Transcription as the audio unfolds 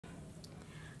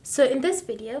So in this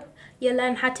video, you'll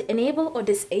learn how to enable or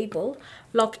disable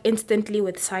lock instantly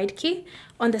with side key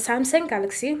on the Samsung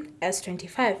Galaxy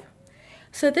S25.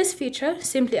 So this feature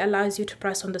simply allows you to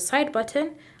press on the side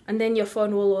button and then your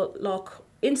phone will lock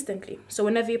instantly. So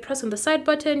whenever you press on the side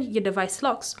button, your device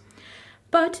locks.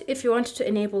 But if you want to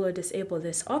enable or disable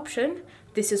this option,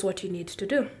 this is what you need to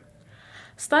do.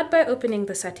 Start by opening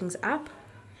the Settings app,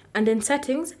 and in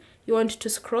Settings, you want to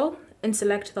scroll and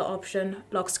select the option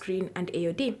Lock Screen and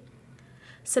AOD.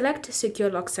 Select Secure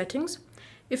Lock Settings.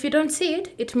 If you don't see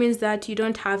it, it means that you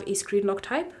don't have a screen lock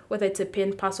type, whether it's a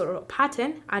PIN, password, or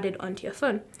pattern added onto your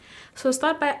phone. So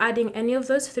start by adding any of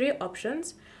those three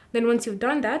options. Then once you've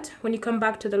done that, when you come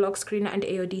back to the Lock Screen and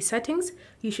AOD settings,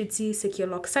 you should see Secure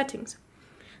Lock Settings.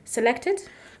 Select it,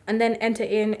 and then enter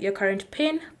in your current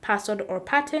PIN, password, or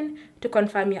pattern to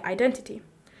confirm your identity.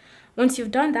 Once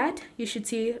you've done that, you should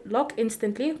see Lock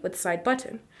Instantly with side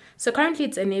button. So currently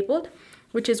it's enabled,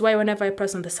 which is why whenever I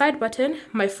press on the side button,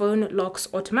 my phone locks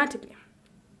automatically.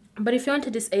 But if you want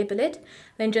to disable it,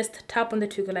 then just tap on the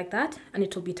toggle like that, and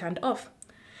it will be turned off.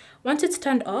 Once it's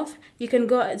turned off, you can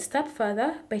go a step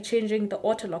further by changing the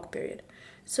auto lock period.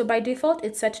 So by default,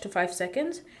 it's set to 5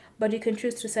 seconds, but you can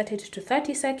choose to set it to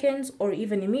 30 seconds or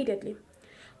even immediately.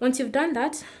 Once you've done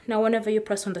that, now whenever you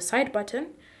press on the side button,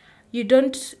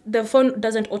 the phone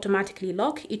doesn't automatically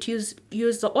lock. It use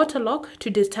the auto lock to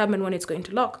determine when it's going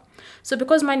to lock. So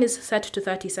because mine is set to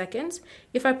 30 seconds,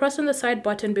 if I press on the side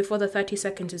button before the 30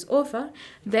 seconds is over,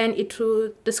 then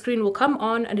the screen will come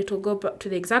on and it will go back to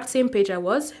the exact same page I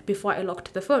was before I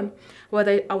locked the phone,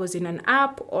 whether I was in an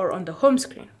app or on the home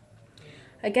screen.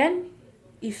 Again,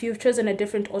 if you've chosen a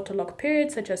different auto lock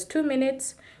period, such as 2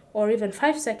 minutes, or even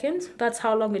 5 seconds, that's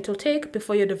how long it will take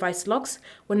before your device locks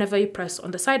whenever you press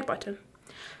on the side button.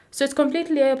 So it's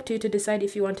completely up to you to decide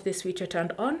if you want this feature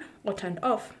turned on or turned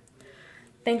off.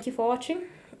 Thank you for watching.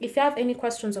 If you have any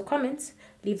questions or comments,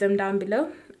 leave them down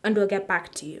below and we'll get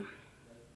back to you.